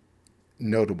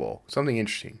notable, something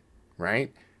interesting,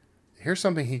 right? Here's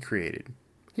something he created.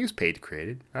 He was paid to create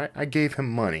it. I gave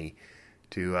him money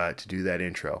to do that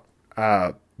intro.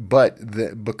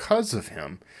 Because of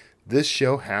him, this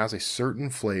show has a certain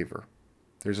flavor.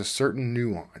 There's a certain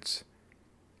nuance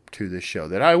to this show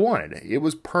that I wanted. It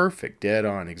was perfect, dead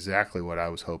on, exactly what I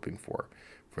was hoping for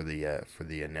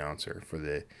the announcer, for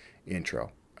the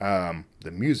intro.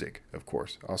 The music, of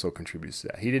course, also contributes to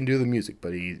that. He didn't do the music,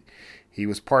 but he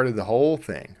was part of the whole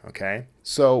thing. Okay,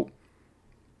 so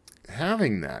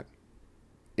having that,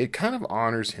 it kind of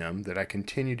honors him that I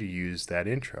continue to use that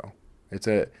intro.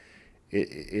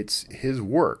 It's his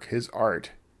work, his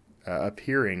art,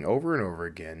 appearing over and over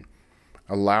again,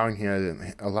 allowing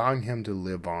him to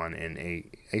live on in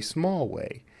a small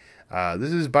way.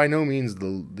 This is by no means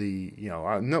there's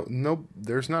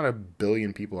not a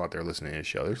billion people out there listening to this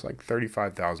show. There's like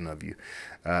 35,000 of you,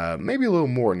 maybe a little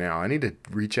more now. I need to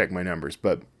recheck my numbers,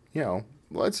 but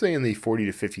let's say in the 40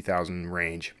 to 50,000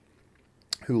 range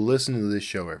who listen to this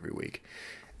show every week,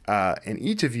 and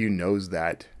each of you knows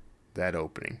that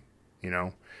opening,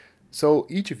 so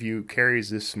each of you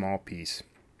carries this small piece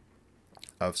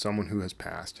of someone who has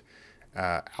passed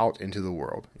out into the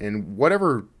world, and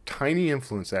whatever tiny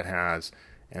influence that has,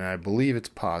 and I believe it's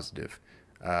positive,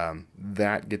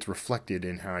 that gets reflected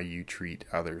in how you treat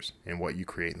others and what you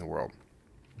create in the world.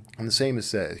 And the same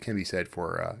can be said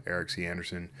for Eric C.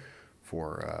 Anderson,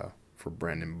 for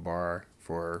Brendan Barr,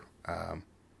 for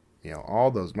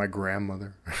all those, my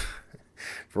grandmother,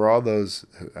 for all those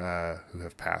who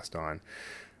have passed on.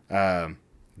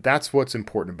 That's what's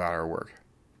important about our work.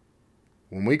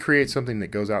 When we create something that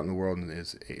goes out in the world and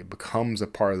it becomes a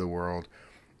part of the world,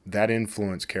 that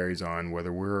influence carries on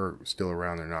whether we're still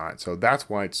around or not. So that's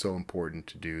why it's so important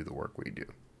to do the work we do.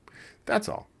 That's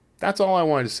all. That's all I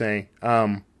wanted to say.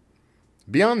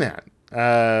 Beyond that,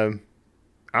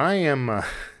 I am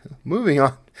moving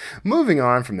on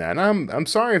from that. And I'm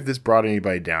sorry if this brought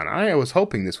anybody down. I was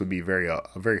hoping this would be a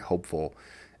very hopeful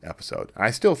episode.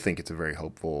 I still think it's a very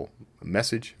hopeful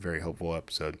message, very hopeful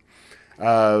episode.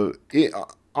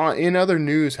 In other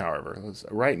news, however,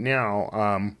 right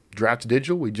now, Draft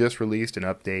Digital, we just released an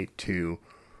update to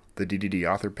the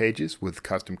DDD author pages with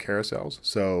custom carousels.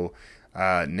 So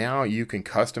now you can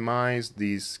customize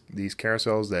these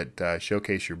carousels that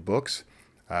showcase your books,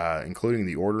 including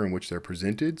the order in which they're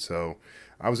presented. So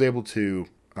I was able to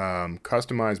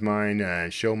customize mine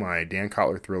and show my Dan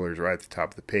Kotler thrillers right at the top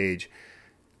of the page.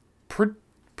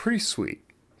 Pretty sweet.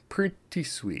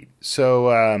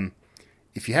 So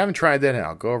if you haven't tried that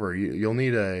out, go over. You'll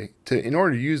need in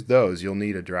order to use those, you'll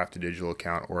need a Draft Digital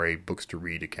account or a Books to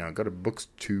Read account. Go to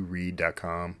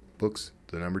books2read.com,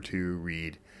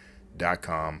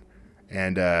 books2read.com,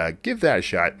 and give that a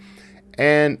shot.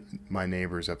 And my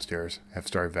neighbors upstairs have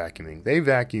started vacuuming. They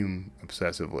vacuum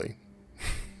obsessively.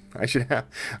 I should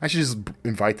just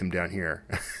invite them down here.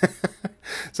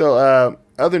 So,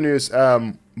 other news,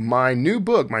 my new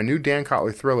book, my new Dan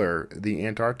Kotler thriller, The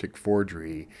Antarctic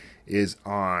Forgery, is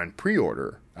on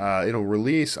pre-order. It'll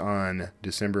release on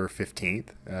December 15th.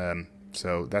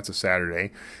 So that's a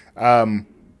Saturday. And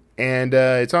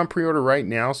it's on pre-order right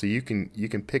now, so you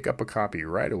can pick up a copy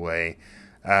right away.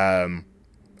 I'm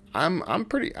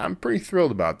pretty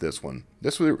thrilled about this one.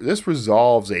 This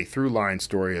resolves a through line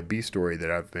story, a B story that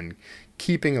I've been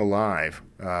keeping alive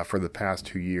for the past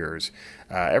 2 years,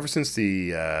 ever since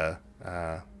the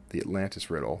Atlantis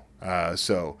riddle.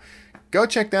 So go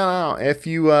check that out. If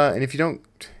you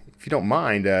don't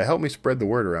mind, help me spread the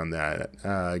word around that.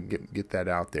 Get that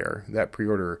out there. That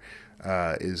pre-order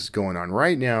is going on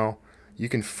right now. You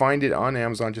can find it on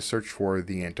Amazon. Just search for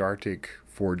The Antarctic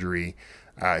Forgery.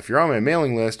 If you're on my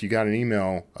mailing list, you got an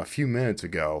email a few minutes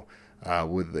ago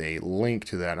with a link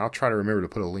to that. And I'll try to remember to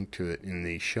put a link to it in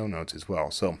the show notes as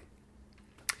well. So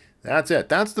that's it.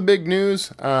 That's the big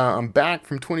news. I'm back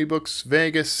from 20 Books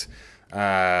Vegas.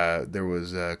 There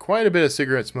was quite a bit of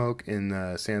cigarette smoke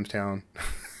in Sam's Town.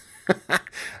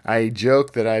 I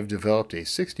joke that I've developed a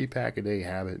 60-pack a day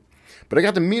habit. But I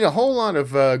got to meet a whole lot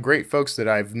of great folks that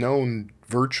I've known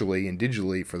virtually and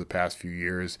digitally for the past few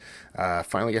years.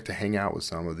 Finally got to hang out with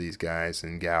some of these guys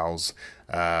and gals.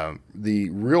 The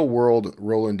real world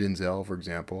Roland Denzel, for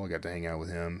example, I got to hang out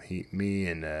with him. Me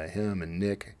and him and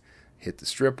Nick hit the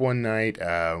strip one night.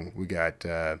 We got...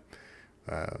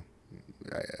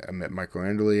 I met Michael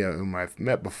Anderle, whom I've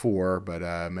met before, but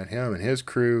I met him and his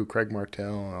crew, Craig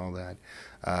Martell and all that.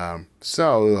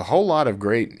 So a whole lot of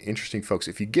great, interesting folks.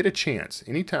 If you get a chance,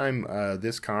 anytime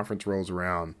this conference rolls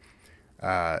around,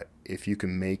 if you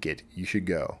can make it, you should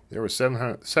go. There were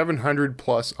 700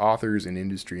 plus authors and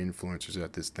industry influencers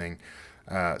at this thing.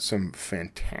 Some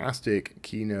fantastic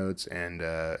keynotes and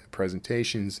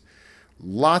presentations.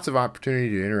 Lots of opportunity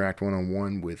to interact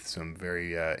one-on-one with some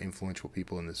very influential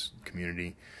people in this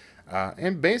community.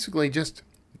 and basically just,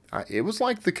 it was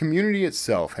like the community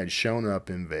itself had shown up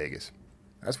in Vegas.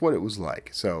 That's what it was like.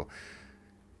 So,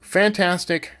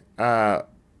 fantastic. I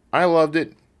loved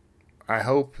it. I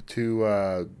hope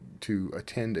to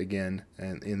attend again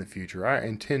in the future. I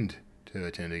intend to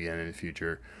attend again in the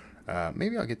future.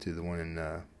 Maybe I'll get to the one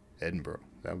in Edinburgh.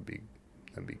 That would be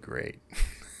great.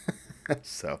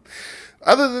 So,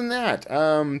 other than that,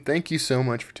 thank you so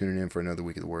much for tuning in for another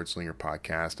week of the Wordslinger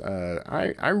podcast.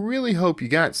 I really hope you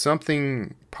got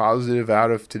something positive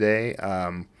out of today.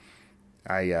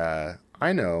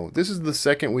 I know this is the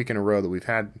second week in a row that we've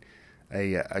had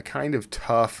a kind of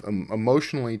tough,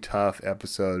 emotionally tough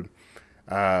episode.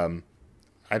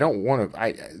 I don't want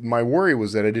to. My worry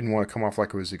was that I didn't want to come off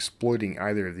like I was exploiting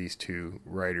either of these two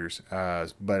writers.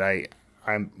 But I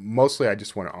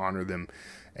just want to honor them,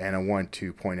 and I want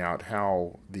to point out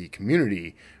how the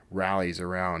community rallies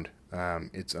around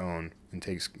its own and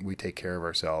we take care of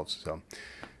ourselves. So,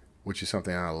 which is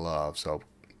something I love. So,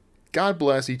 God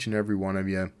bless each and every one of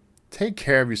you. Take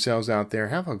care of yourselves out there.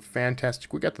 Have a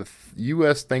fantastic. We got the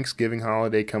U.S. Thanksgiving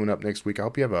holiday coming up next week. I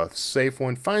hope you have a safe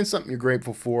one. Find something you're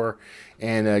grateful for,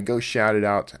 and go shout it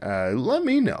out. Let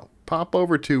me know. Pop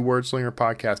over to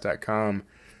wordslingerpodcast.com.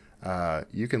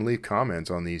 You can leave comments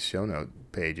on these show note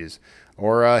pages,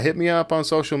 or hit me up on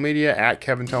social media at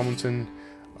Kevin Tomlinson.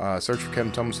 Search for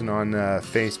Kevin Tomlinson on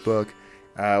Facebook.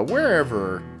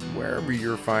 Wherever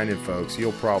you're finding folks,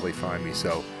 you'll probably find me.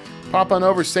 So pop on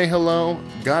over, say hello.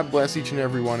 God bless each and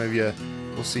every one of you.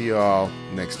 We'll see you all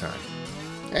next time.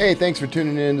 Hey, thanks for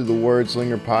tuning in to the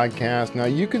Wordslinger Podcast. Now,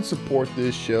 you can support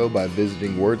this show by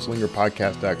visiting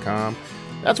wordslingerpodcast.com.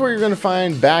 That's where you're going to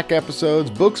find back episodes,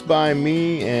 books by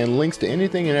me, and links to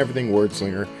anything and everything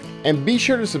Wordslinger. And be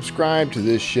sure to subscribe to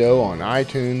this show on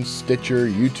iTunes, Stitcher,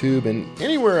 YouTube, and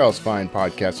anywhere else fine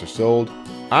podcasts are sold.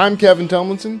 I'm Kevin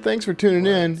Tomlinson. Thanks for tuning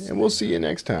in, and we'll see you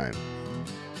next time.